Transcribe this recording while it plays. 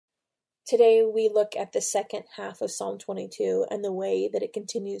Today we look at the second half of Psalm 22 and the way that it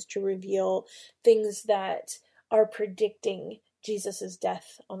continues to reveal things that are predicting Jesus'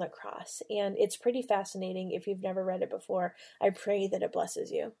 death on the cross. And it's pretty fascinating. If you've never read it before, I pray that it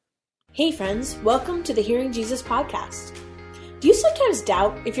blesses you. Hey friends, welcome to the Hearing Jesus podcast. Do you sometimes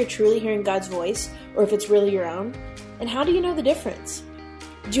doubt if you're truly hearing God's voice or if it's really your own? And how do you know the difference?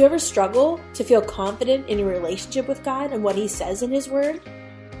 Do you ever struggle to feel confident in your relationship with God and what He says in His Word?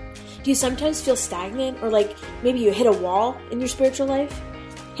 Do you sometimes feel stagnant or like maybe you hit a wall in your spiritual life?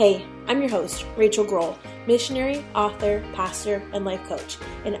 Hey, I'm your host, Rachel Grohl, missionary, author, pastor, and life coach,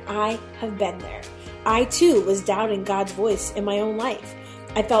 and I have been there. I too was doubting God's voice in my own life.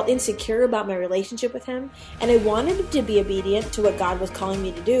 I felt insecure about my relationship with Him, and I wanted to be obedient to what God was calling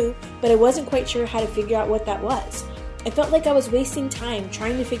me to do, but I wasn't quite sure how to figure out what that was. I felt like I was wasting time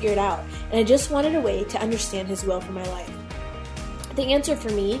trying to figure it out, and I just wanted a way to understand His will for my life. The answer for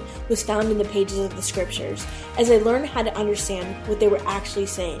me was found in the pages of the scriptures as I learned how to understand what they were actually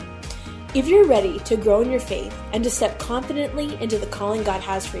saying. If you're ready to grow in your faith and to step confidently into the calling God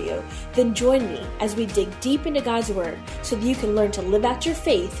has for you, then join me as we dig deep into God's Word so that you can learn to live out your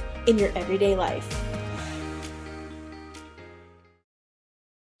faith in your everyday life.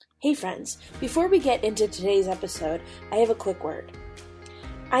 Hey friends, before we get into today's episode, I have a quick word.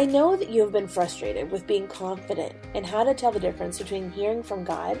 I know that you have been frustrated with being confident and how to tell the difference between hearing from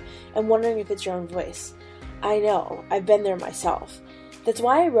God and wondering if it's your own voice. I know, I've been there myself. That's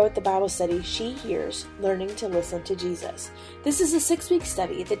why I wrote the Bible study, She Hears, Learning to Listen to Jesus. This is a 6-week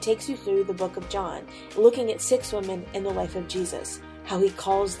study that takes you through the book of John, looking at 6 women in the life of Jesus, how He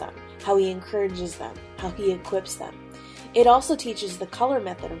calls them, how He encourages them, how He equips them. It also teaches the color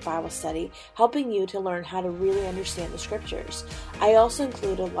method of Bible study, helping you to learn how to really understand the scriptures. I also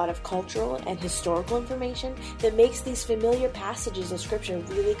include a lot of cultural and historical information that makes these familiar passages of scripture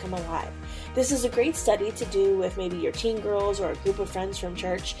really come alive. This is a great study to do with maybe your teen girls or a group of friends from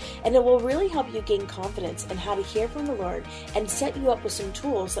church, and it will really help you gain confidence in how to hear from the Lord and set you up with some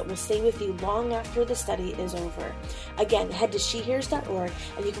tools that will stay with you long after the study is over. Again, head to shehears.org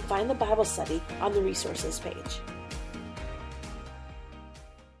and you can find the Bible study on the resources page.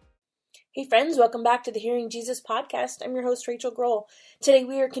 Hey friends, welcome back to the Hearing Jesus podcast. I'm your host, Rachel Grohl. Today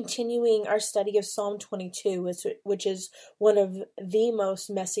we are continuing our study of Psalm 22, which is one of the most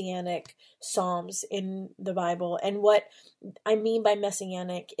messianic psalms in the Bible. And what I mean by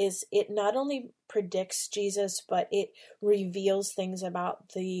messianic is it not only predicts Jesus, but it reveals things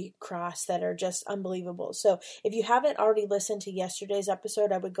about the cross that are just unbelievable. So if you haven't already listened to yesterday's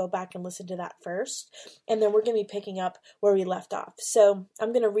episode, I would go back and listen to that first. And then we're going to be picking up where we left off. So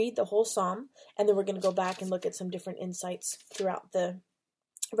I'm going to read the whole psalm, and then we're going to go back and look at some different insights throughout the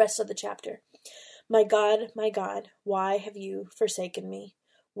rest of the chapter. My God, why have you forsaken me?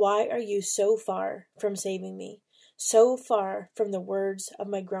 Why are you so far from saving me? So far from the words of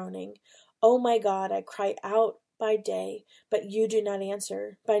my groaning? Oh my God, I cry out by day, but you do not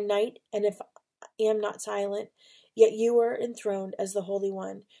answer. By night, and if I am not silent, yet you are enthroned as the Holy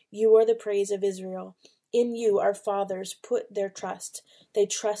One. You are the praise of Israel. In you our fathers put their trust. They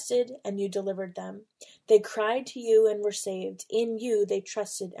trusted and you delivered them. They cried to you and were saved. In you they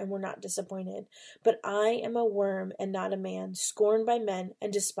trusted and were not disappointed. But I am a worm and not a man, scorned by men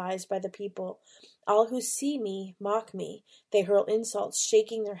and despised by the people. All who see me mock me. They hurl insults,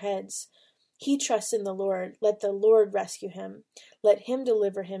 shaking their heads. He trusts in the Lord. Let the Lord rescue him. Let him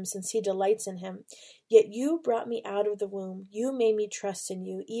deliver him, since he delights in him. Yet you brought me out of the womb. You made me trust in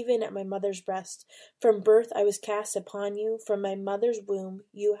you, even at my mother's breast. From birth I was cast upon you. From my mother's womb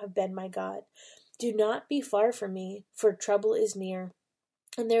you have been my God. Do not be far from me, for trouble is near,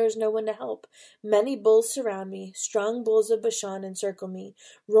 and there is no one to help. Many bulls surround me. Strong bulls of Bashan encircle me.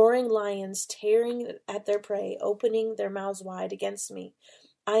 Roaring lions tearing at their prey, opening their mouths wide against me.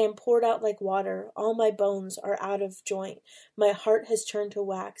 I am poured out like water. All my bones are out of joint. My heart has turned to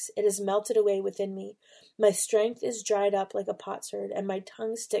wax. It has melted away within me. My strength is dried up like a potsherd, and my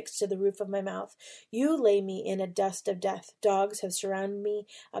tongue sticks to the roof of my mouth. You lay me in a dust of death. Dogs have surrounded me.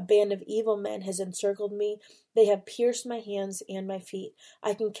 A band of evil men has encircled me. They have pierced my hands and my feet.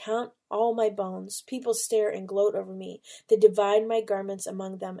 I can count all my bones. People stare and gloat over me. They divide my garments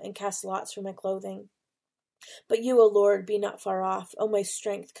among them and cast lots for my clothing. But you, O Lord, be not far off. O my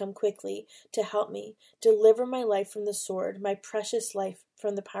strength, come quickly to help me. Deliver my life from the sword, my precious life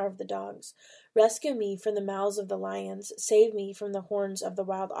from the power of the dogs. Rescue me from the mouths of the lions. Save me from the horns of the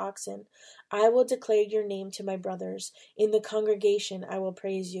wild oxen. I will declare your name to my brothers. In the congregation I will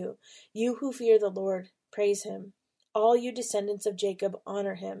praise you. You who fear the Lord, praise him. All you descendants of Jacob,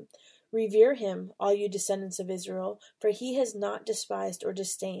 honor him. Revere him, all you descendants of Israel, for he has not despised or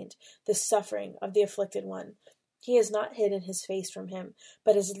disdained the suffering of the afflicted one. He has not hidden his face from him,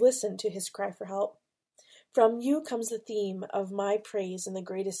 but has listened to his cry for help. From you comes the theme of my praise in the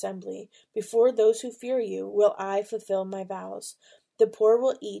great assembly. Before those who fear you will I fulfill my vows. The poor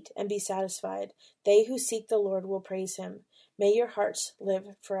will eat and be satisfied. They who seek the Lord will praise him. May your hearts live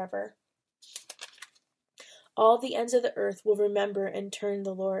forever. All the ends of the earth will remember and turn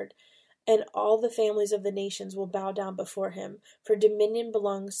the Lord, and all the families of the nations will bow down before him. For dominion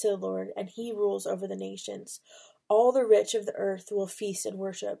belongs to the Lord, and he rules over the nations. All the rich of the earth will feast and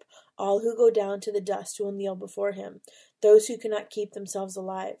worship. All who go down to the dust will kneel before him. Those who cannot keep themselves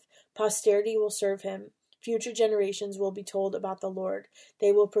alive. Posterity will serve him. Future generations will be told about the Lord.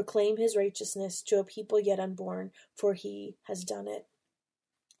 They will proclaim his righteousness to a people yet unborn, for he has done it.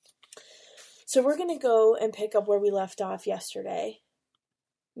 So we're going to go and pick up where we left off yesterday.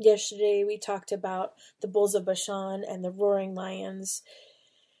 Yesterday we talked about the bulls of Bashan and the roaring lions.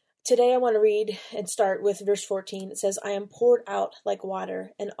 Today I want to read and start with verse 14. It says, I am poured out like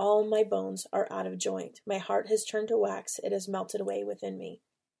water, and all my bones are out of joint. My heart has turned to wax. It has melted away within me.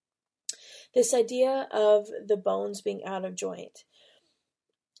 This idea of the bones being out of joint.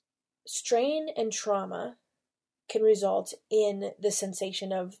 Strain and trauma can result in the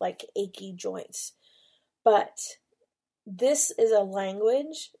sensation of like achy joints. But this is a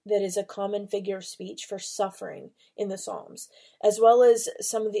language that is a common figure of speech for suffering in the Psalms, as well as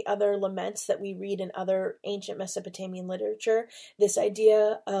some of the other laments that we read in other ancient Mesopotamian literature. This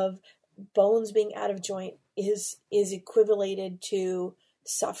idea of bones being out of joint is equivalated to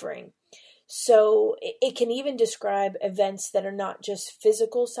suffering. So it can even describe events that are not just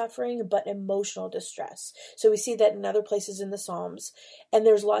physical suffering, but emotional distress. So we see that in other places in the Psalms, and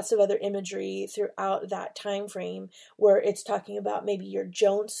there's lots of other imagery throughout that time frame where it's talking about maybe your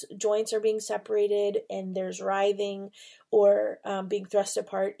joints are being separated and there's writhing or being thrust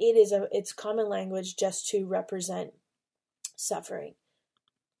apart. It's common language just to represent suffering.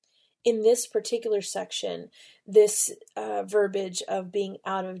 In this particular section, this verbiage of being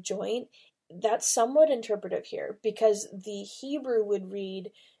out of joint, that's somewhat interpretive here because the Hebrew would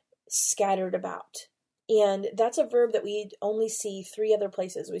read scattered about. And that's a verb that we only see 3 other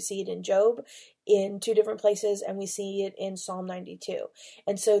places. We see it in Job in 2 different places, and we see it in Psalm 92.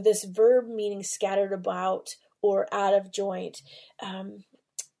 And so this verb meaning scattered about or out of joint,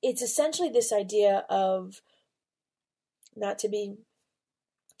 it's essentially this idea of, not to be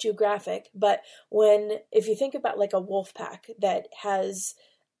too graphic, but if you think about like a wolf pack that has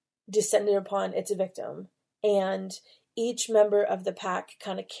descended upon its victim, and each member of the pack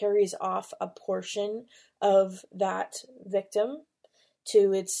kind of carries off a portion of that victim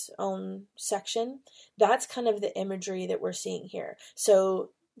to its own section. That's kind of the imagery that we're seeing here. So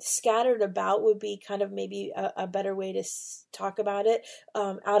scattered about would be kind of maybe a better way to talk about it.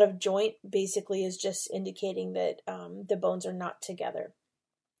 Out of joint basically is just indicating that the bones are not together.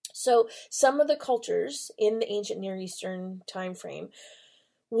 So some of the cultures in the ancient Near Eastern time frame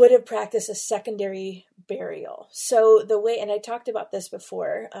would have practiced a secondary burial. So the way, and I talked about this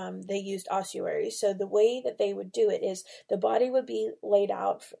before, they used ossuaries. So the way that they would do it is the body would be laid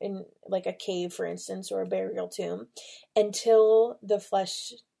out in like a cave, for instance, or a burial tomb until the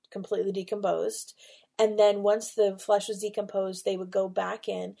flesh completely decomposed. And then once the flesh was decomposed, they would go back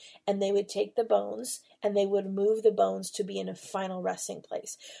in and they would take the bones and they would move the bones to be in a final resting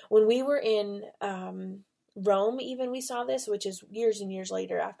place. When we were in Rome, even we saw this, which is years and years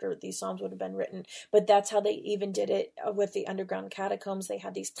later after these Psalms would have been written. But that's how they even did it with the underground catacombs. They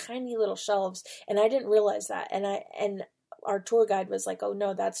had these tiny little shelves, and I didn't realize that. And our tour guide was like, "Oh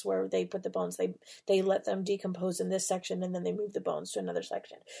no, that's where they put the bones. They let them decompose in this section, and then they move the bones to another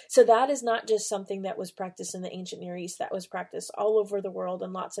section." So that is not just something that was practiced in the ancient Near East. That was practiced all over the world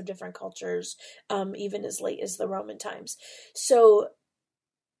in lots of different cultures, even as late as the Roman times. So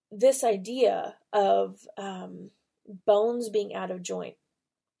this idea of bones being out of joint,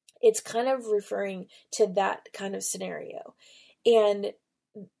 it's kind of referring to that kind of scenario. And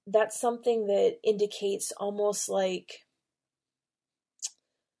that's something that indicates almost like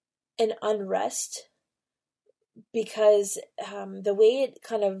an unrest, because the way it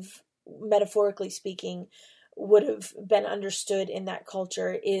kind of, metaphorically speaking, would have been understood in that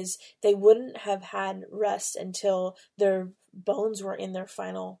culture is they wouldn't have had rest until their bones were in their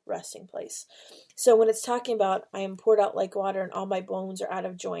final resting place. So when it's talking about, I am poured out like water and all my bones are out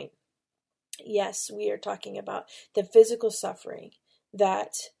of joint, yes, we are talking about the physical suffering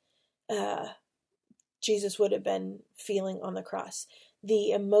that Jesus would have been feeling on the cross,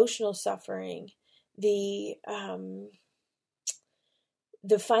 the emotional suffering, the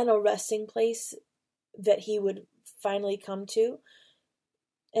the final resting place that he would finally come to.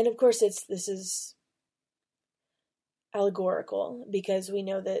 And of course, this is allegorical, because we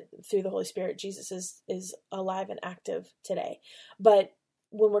know that through the Holy Spirit, Jesus is alive and active today. But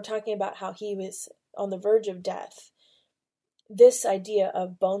when we're talking about how he was on the verge of death, this idea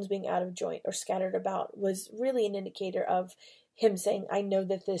of bones being out of joint or scattered about was really an indicator of him saying, I know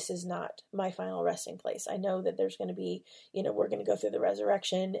that this is not my final resting place. I know that there's going to be, we're going to go through the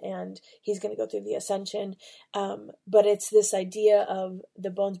resurrection and he's going to go through the ascension. But it's this idea of the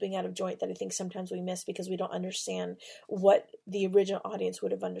bones being out of joint that I think sometimes we miss because we don't understand what the original audience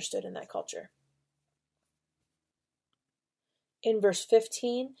would have understood in that culture. In verse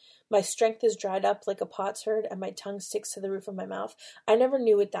 15, my strength is dried up like a potsherd and my tongue sticks to the roof of my mouth. I never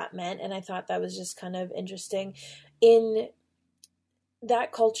knew what that meant, and I thought that was just kind of interesting. In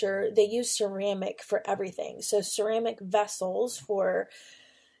that culture, they use ceramic for everything. So ceramic vessels for,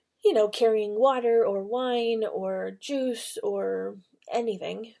 carrying water or wine or juice or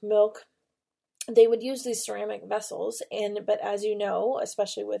anything, milk. They would use these ceramic vessels, but as you know,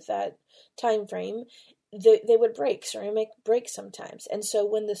 especially with that time frame, they would break. Ceramic breaks sometimes. And so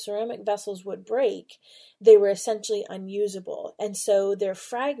when the ceramic vessels would break, they were essentially unusable. And so their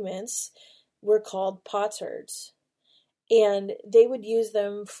fragments were called potsherds. And they would use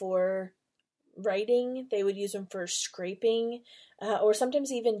them for writing. They would use them for scraping, or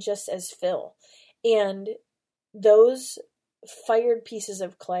sometimes even just as fill. And those fired pieces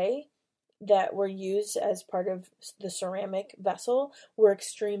of clay that were used as part of the ceramic vessel were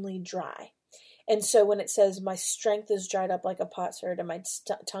extremely dry. And so when it says, my strength is dried up like a potsherd and my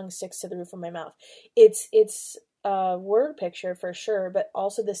tongue sticks to the roof of my mouth, it's a word picture for sure, but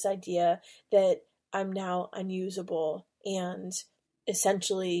also this idea that I'm now unusable and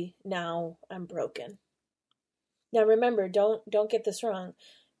essentially now I'm broken. Now remember, don't get this wrong.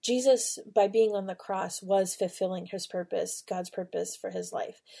 Jesus, by being on the cross, was fulfilling his purpose, God's purpose for his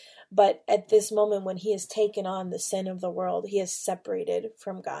life. But at this moment when he has taken on the sin of the world, he is separated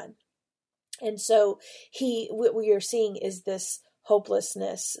from God. And so what we are seeing is this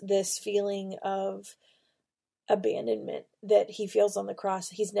hopelessness, this feeling of abandonment that he feels on the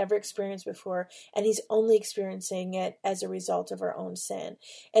cross. He's never experienced before, and he's only experiencing it as a result of our own sin.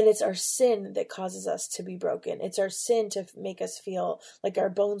 And it's our sin that causes us to be broken. It's our sin to make us feel like our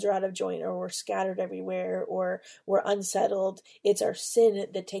bones are out of joint, or we're scattered everywhere, or we're unsettled. It's our sin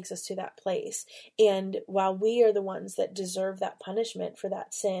that takes us to that place. And while we are the ones that deserve that punishment for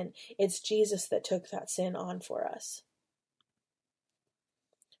that sin, it's Jesus that took that sin on for us.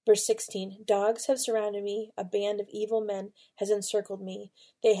 Verse 16, dogs have surrounded me, a band of evil men has encircled me,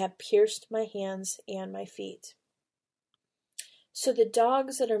 they have pierced my hands and my feet. So the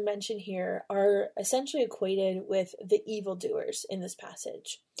dogs that are mentioned here are essentially equated with the evildoers in this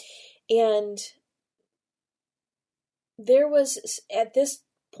passage. And there was, at this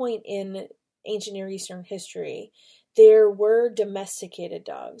point in ancient Near Eastern history, there were domesticated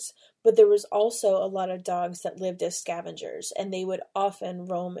dogs, but there was also a lot of dogs that lived as scavengers, and they would often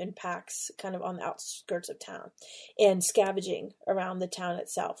roam in packs kind of on the outskirts of town and scavenging around the town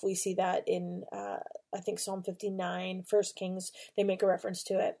itself. We see that in, I think, Psalm 59, 1 Kings, they make a reference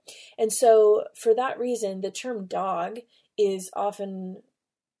to it. And so for that reason, the term dog is often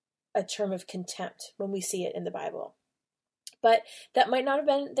a term of contempt when we see it in the Bible. But that might not have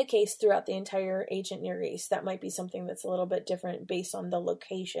been the case throughout the entire ancient Near East. That might be something that's a little bit different based on the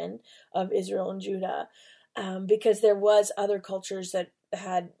location of Israel and Judah. Because there was other cultures that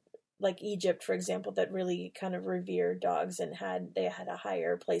had, like Egypt, for example, that really kind of revered dogs and they had a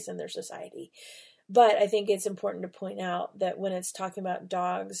higher place in their society. But I think it's important to point out that when it's talking about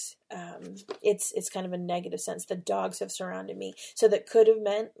dogs, it's kind of a negative sense. The dogs have surrounded me. So that could have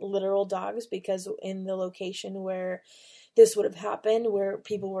meant literal dogs, because in the location where this would have happened, where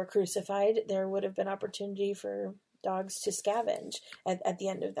people were crucified, there would have been opportunity for dogs to scavenge at the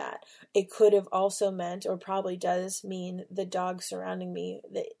end of that. It could have also meant, or probably does mean, the dogs surrounding me,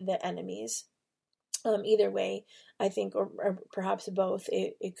 the enemies. Either way, I think, or perhaps both,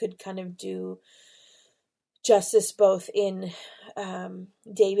 it could kind of do justice both in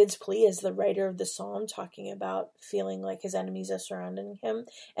David's plea as the writer of the psalm, talking about feeling like his enemies are surrounding him,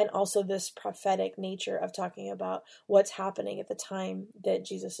 and also this prophetic nature of talking about what's happening at the time that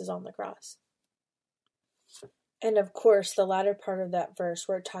Jesus is on the cross. And of course, the latter part of that verse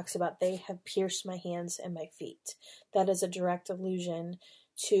where it talks about they have pierced my hands and my feet. That is a direct allusion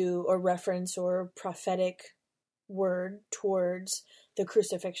to, or reference, or prophetic word towards the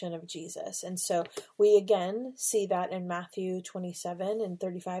crucifixion of Jesus. And so we again see that in Matthew 27 and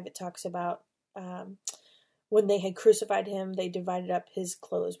 35. It talks about when they had crucified him, they divided up his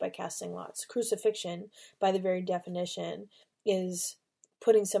clothes by casting lots. Crucifixion, by the very definition, is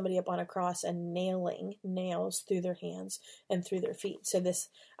putting somebody up on a cross and nailing nails through their hands and through their feet. So this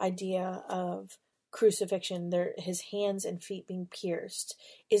idea of crucifixion, his hands and feet being pierced,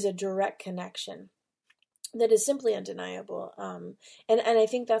 is a direct connection that is simply undeniable. And I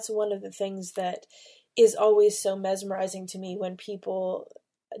think that's one of the things that is always so mesmerizing to me when people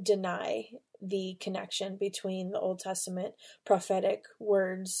deny the connection between the Old Testament prophetic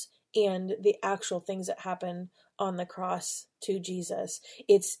words and the actual things that happen on the cross to Jesus.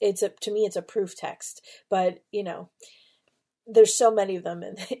 To me, it's a proof text, but there's so many of them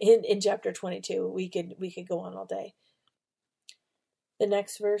in chapter 22. We could go on all day. The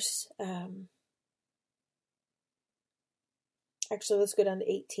next verse, actually, let's go down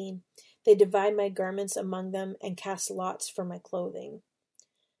to 18. They divide my garments among them and cast lots for my clothing.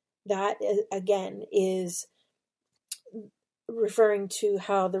 That, again, is referring to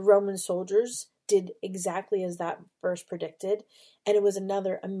how the Roman soldiers did exactly as that verse predicted. And it was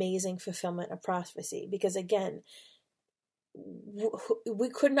another amazing fulfillment of prophecy. Because, again, we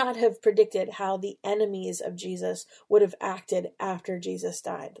could not have predicted how the enemies of Jesus would have acted after Jesus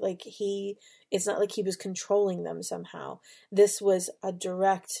died. It's not like he was controlling them somehow. This was a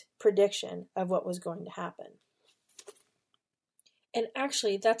direct prediction of what was going to happen. And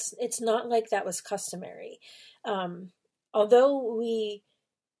actually, it's not like that was customary. Although we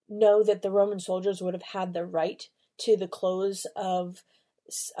know that the Roman soldiers would have had the right to the clothes of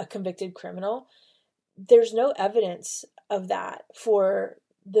a convicted criminal, there's no evidence of that for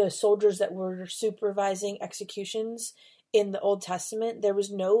the soldiers that were supervising executions in the Old Testament. There was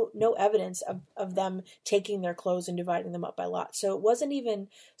no evidence of them taking their clothes and dividing them up by lot. So it wasn't even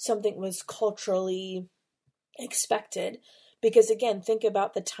something that was culturally expected. Because again, think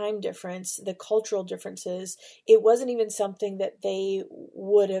about the time difference, the cultural differences. It wasn't even something that they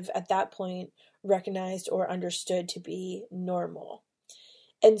would have at that point recognized or understood to be normal.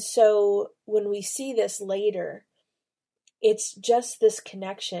 And so when we see this later, it's just this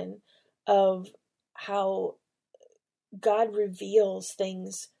connection of how God reveals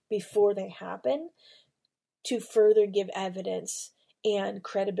things before they happen to further give evidence and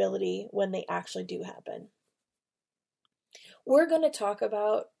credibility when they actually do happen. We're going to talk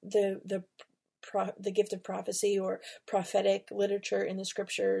about the gift of prophecy or prophetic literature in the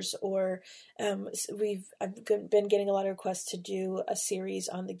scriptures, or I've been getting a lot of requests to do a series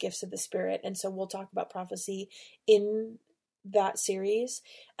on the gifts of the Spirit, and so we'll talk about prophecy in that series.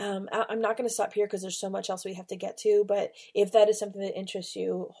 I'm not going to stop here because there's so much else we have to get to, but if that is something that interests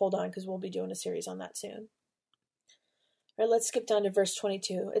you, hold on, because we'll be doing a series on that soon. All right, let's skip down to verse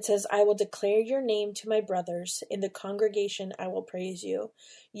 22. It says, I will declare your name to my brothers. In the congregation I will praise you.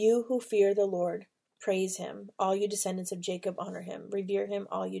 You who fear the Lord, praise him. All you descendants of Jacob, honor him. Revere him,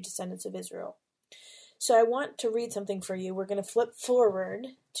 all you descendants of Israel. So I want to read something for you. We're going to flip forward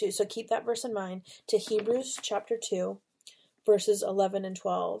so keep that verse in mind, to Hebrews chapter 2, verses 11 and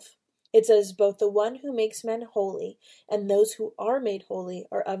 12. It says, both the one who makes men holy and those who are made holy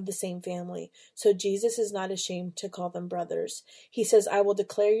are of the same family. So Jesus is not ashamed to call them brothers. He says, I will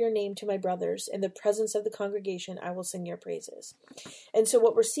declare your name to my brothers. In the presence of the congregation, I will sing your praises. And so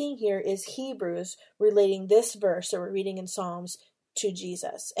what we're seeing here is Hebrews relating this verse that we're reading in Psalms to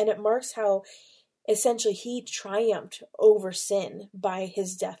Jesus. And it marks how essentially he triumphed over sin by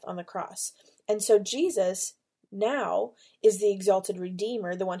his death on the cross. And so Jesus now is the exalted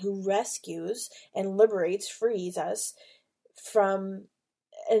Redeemer, the one who rescues and liberates, frees us from,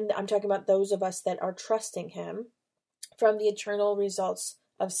 and I'm talking about those of us that are trusting him, from the eternal results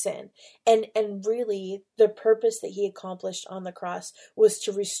of sin. And really the purpose that he accomplished on the cross was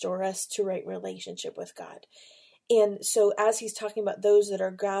to restore us to right relationship with God. And so as he's talking about those that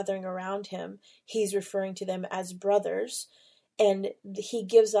are gathering around him, he's referring to them as brothers. And he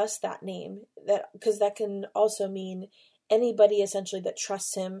gives us that name, because that can also mean anybody essentially that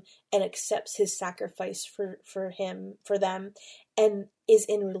trusts him and accepts his sacrifice for them, and is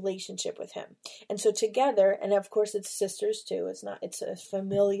in relationship with him. And so together, and of course it's sisters too, it's a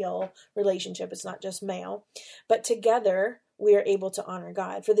familial relationship, it's not just male, but together we are able to honor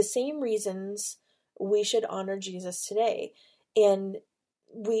God for the same reasons we should honor Jesus today. And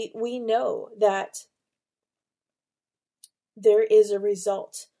we know that there is a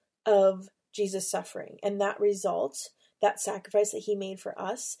result of Jesus' suffering. And that result, that sacrifice that he made for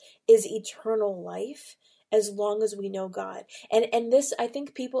us, is eternal life as long as we know God. And this, I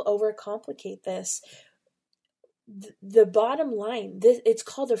think people overcomplicate this. the bottom line, it's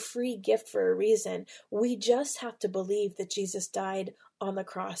called a free gift for a reason. We just have to believe that Jesus died on the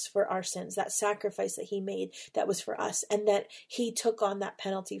cross for our sins, that sacrifice that he made that was for us, and that he took on that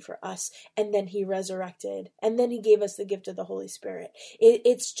penalty for us, and then he resurrected, and then he gave us the gift of the Holy Spirit.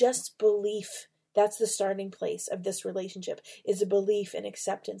 It's just belief. That's the starting place of this relationship, is a belief and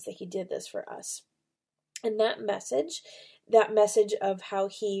acceptance that he did this for us. And that message of how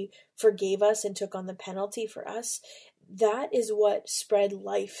he forgave us and took on the penalty for us, that is what spread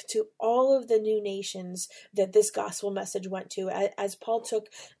life to all of the new nations that this gospel message went to. As Paul took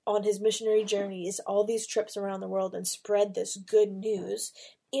on his missionary journeys, all these trips around the world, and spread this good news,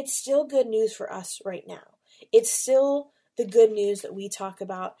 it's still good news for us right now. It's still the good news that we talk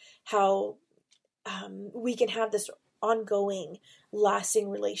about, how we can have this ongoing, lasting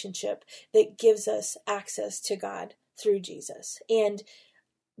relationship that gives us access to God through Jesus. And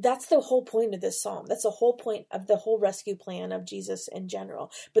that's the whole point of this psalm. That's the whole point of the whole rescue plan of Jesus in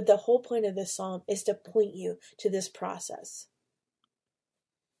general. But the whole point of this psalm is to point you to this process.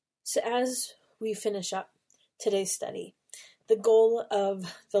 So as we finish up today's study, the goal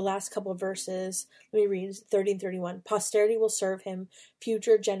of the last couple of verses, let me read 30 and 31. Posterity will serve him.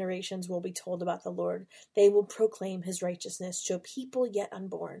 Future generations will be told about the Lord. They will proclaim his righteousness to a people yet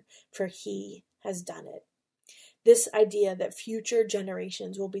unborn, for he has done it. This idea that future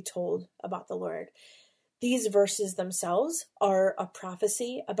generations will be told about the Lord. These verses themselves are a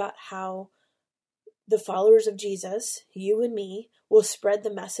prophecy about how the followers of Jesus, you and me, will spread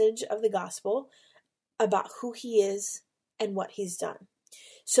the message of the gospel about who he is and what he's done.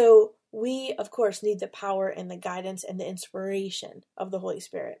 So we, of course, need the power and the guidance and the inspiration of the Holy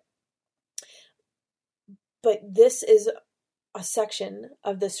Spirit. But this is a section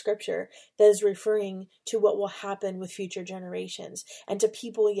of the scripture that is referring to what will happen with future generations and to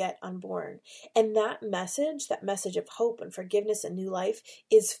people yet unborn. And that message of hope and forgiveness and new life,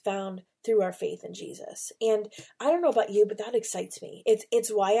 is found through our faith in Jesus. And I don't know about you, but that excites me. It's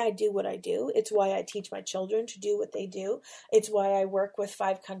why I do what I do. It's why I teach my children to do what they do. It's why I work with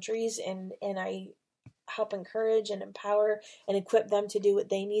 5 countries and I help encourage and empower and equip them to do what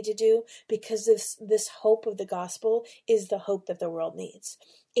they need to do, because this hope of the gospel is the hope that the world needs.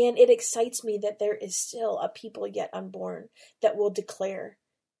 And it excites me that there is still a people yet unborn that will declare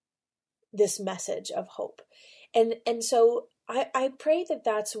this message of hope. And so I pray that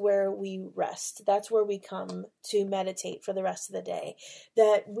that's where we rest. That's where we come to meditate for the rest of the day,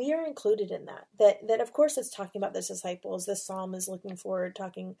 that we are included in that of course it's talking about the disciples. This psalm is looking forward,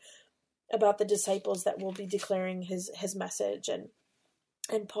 talking about the disciples that will be declaring his message,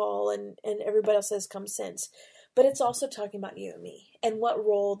 and Paul and everybody else has come since. But it's also talking about you and me and what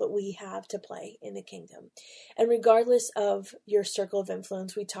role that we have to play in the kingdom. And regardless of your circle of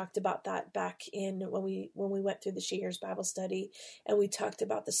influence, we talked about that back in when we went through the She Hears Bible study, and we talked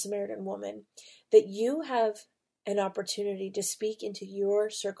about the Samaritan woman, that you have an opportunity to speak into your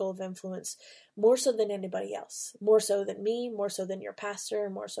circle of influence more so than anybody else, more so than me, more so than your pastor,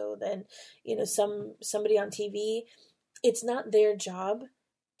 more so than, somebody on TV. It's not their job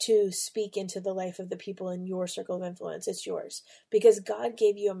to speak into the life of the people in your circle of influence. It's yours, because God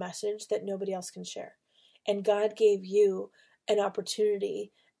gave you a message that nobody else can share. And God gave you an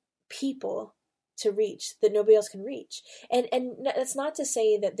opportunity, people to reach that nobody else can reach. And that's not to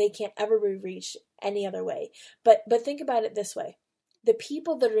say that they can't ever be reached any other way. But think about it this way. The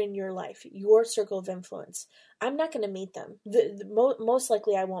people that are in your life, your circle of influence, I'm not going to meet them. Most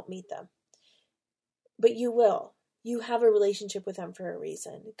likely I won't meet them. But you will. You have a relationship with them for a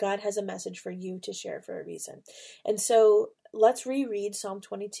reason. God has a message for you to share for a reason. And so let's reread Psalm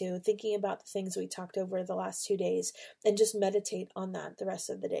 22, thinking about the things we talked over the last 2 days, and just meditate on that the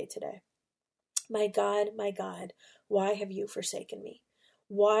rest of the day today. My God, why have you forsaken me?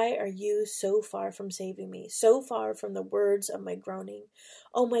 Why are you so far from saving me, so far from the words of my groaning?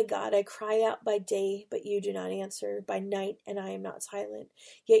 Oh my God, I cry out by day, but you do not answer, by night, and I am not silent.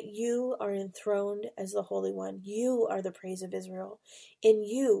 Yet you are enthroned as the Holy One. You are the praise of Israel. In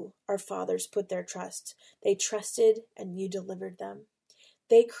you our fathers put their trust. They trusted, and you delivered them.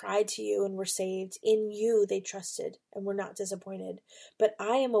 They cried to you and were saved. In you they trusted and were not disappointed. But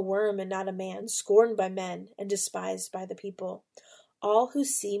I am a worm and not a man, scorned by men and despised by the people. All who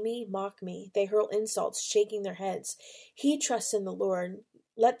see me mock me. They hurl insults, shaking their heads. He trusts in the Lord.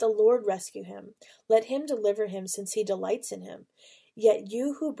 Let the Lord rescue him. Let him deliver him, since he delights in him. Yet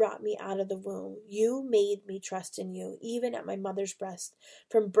you who brought me out of the womb, you made me trust in you, even at my mother's breast.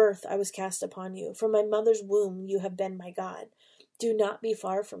 From birth I was cast upon you. From my mother's womb you have been my God. Do not be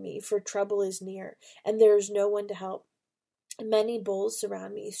far from me, for trouble is near, and there is no one to help. Many bulls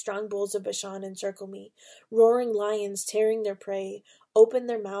surround me, strong bulls of Bashan encircle me. Roaring lions tearing their prey, open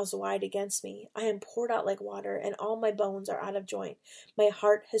their mouths wide against me. I am poured out like water, and all my bones are out of joint. My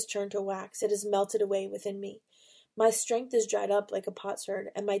heart has turned to wax, it has melted away within me. My strength is dried up like a potsherd,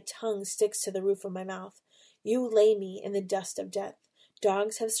 and my tongue sticks to the roof of my mouth. You lay me in the dust of death.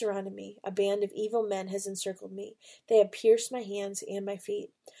 Dogs have surrounded me. A band of evil men has encircled me. They have pierced my hands and my feet.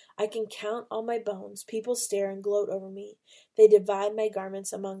 I can count all my bones. People stare and gloat over me. They divide my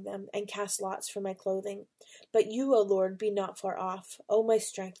garments among them and cast lots for my clothing. But you, O Lord, be not far off. O my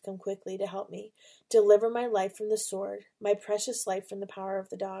strength, come quickly to help me. Deliver my life from the sword, my precious life from the power of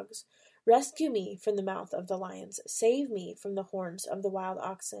the dogs. Rescue me from the mouth of the lions. Save me from the horns of the wild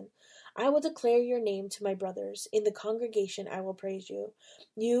oxen. I will declare your name to my brothers. In the congregation I will praise you.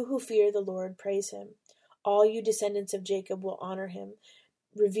 You who fear the Lord, praise him. All you descendants of Jacob will honor him.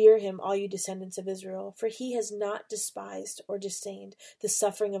 Revere him, all you descendants of Israel. For he has not despised or disdained the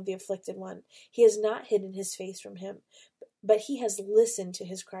suffering of the afflicted one. He has not hidden his face from him, but he has listened to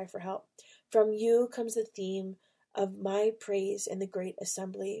his cry for help. From you comes the theme of my praise in the great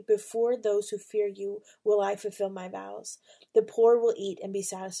assembly. Before those who fear you will I fulfill my vows. The poor will eat and be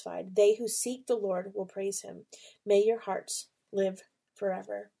satisfied. They who seek the Lord will praise him. May your hearts live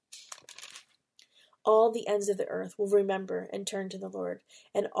forever. All the ends of the earth will remember and turn to the Lord,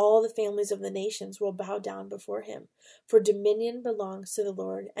 and all the families of the nations will bow down before him. For dominion belongs to the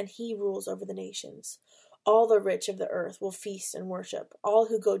Lord, and he rules over the nations. All the rich of the earth will feast and worship. All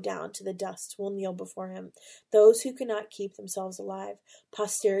who go down to the dust will kneel before him. Those who cannot keep themselves alive.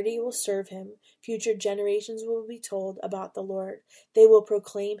 Posterity will serve him. Future generations will be told about the Lord. They will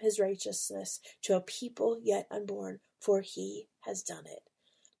proclaim his righteousness to a people yet unborn, for he has done it.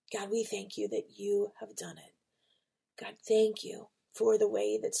 God, we thank you that you have done it. God, thank you for the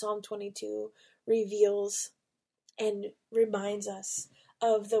way that Psalm 22 reveals and reminds us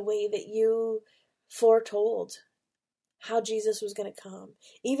of the way that you foretold how Jesus was going to come,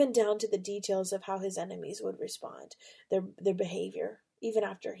 even down to the details of how his enemies would respond, their behavior, even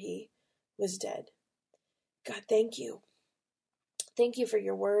after he was dead. God, thank you. Thank you for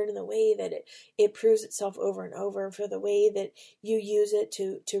your word and the way that it proves itself over and over, for the way that you use it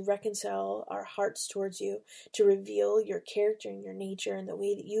to reconcile our hearts towards you, to reveal your character and your nature, and the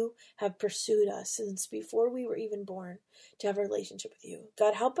way that you have pursued us since before we were even born to have a relationship with you.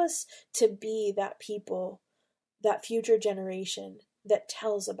 God, help us to be that people, that future generation that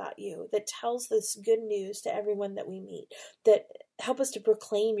tells about you, that tells this good news to everyone that we meet, that help us to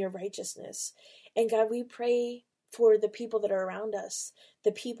proclaim your righteousness. And God, we pray for the people that are around us,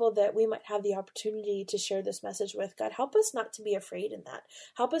 the people that we might have the opportunity to share this message with. God, help us not to be afraid in that.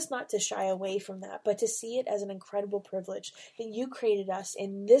 Help us not to shy away from that, but to see it as an incredible privilege that you created us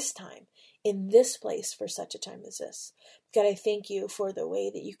in this time, in this place for such a time as this. God, I thank you for the way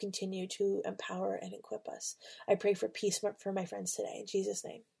that you continue to empower and equip us. I pray for peace for my friends today. In Jesus'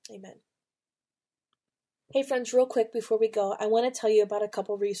 name, amen. Hey friends, real quick before we go, I want to tell you about a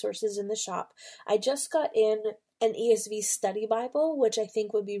couple resources in the shop. I just got in an ESV study Bible, which I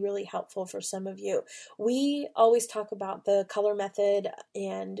think would be really helpful for some of you. We always talk about the color method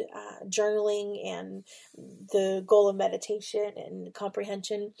and journaling and the goal of meditation and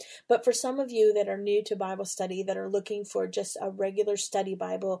comprehension. But for some of you that are new to Bible study, that are looking for just a regular study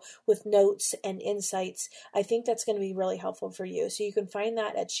Bible with notes and insights, I think that's going to be really helpful for you. So you can find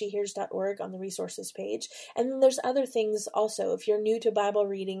that at shehears.org on the resources page. And then there's other things also. If you're new to Bible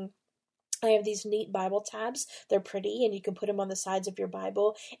reading, I have these neat Bible tabs. They're pretty, and you can put them on the sides of your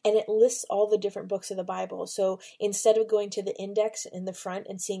Bible, and it lists all the different books of the Bible. So instead of going to the index in the front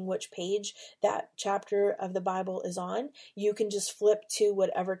and seeing which page that chapter of the Bible is on, you can just flip to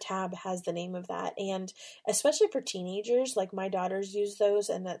whatever tab has the name of that. And especially for teenagers, like my daughters use those,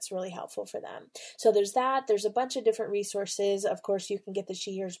 and that's really helpful for them. So there's that. There's a bunch of different resources. Of course, you can get the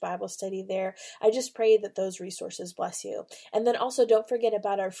She Hears Bible study there. I just pray that those resources bless you. And then also don't forget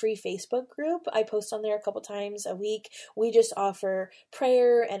about our free Facebook group. I post on there a couple times a week. We just offer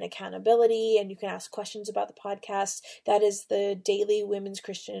prayer and accountability, and you can ask questions about the podcast. That is the Daily Women's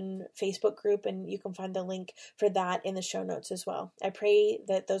Christian Facebook group, and you can find the link for that in the show notes as well. I pray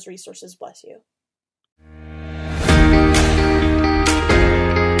that those resources bless you.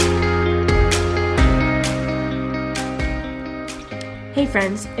 Hey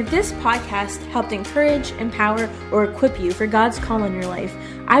friends, if this podcast helped encourage, empower, or equip you for God's call in your life,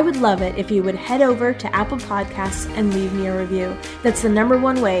 I would love it if you would head over to Apple Podcasts and leave me a review. That's the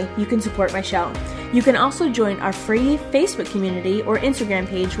 #1 way you can support my show. You can also join our free Facebook community or Instagram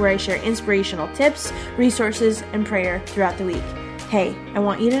page where I share inspirational tips, resources, and prayer throughout the week. Hey, I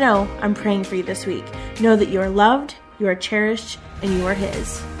want you to know I'm praying for you this week. Know that you are loved, You are cherished and you are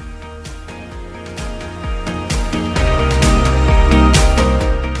His.